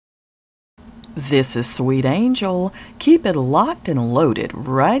This is Sweet Angel. Keep it locked and loaded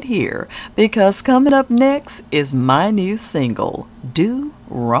right here, because coming up next is my new single, Do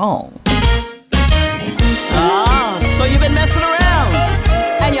Wrong. So you've been messing around,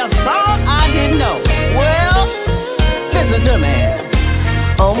 and you thought I didn't know. Well, listen to me.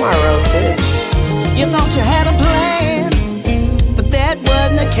 Omar wrote this. You thought you had a plan, but that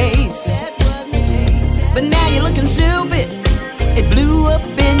wasn't the case. But now you're looking stupid. It blew up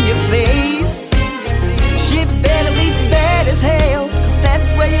in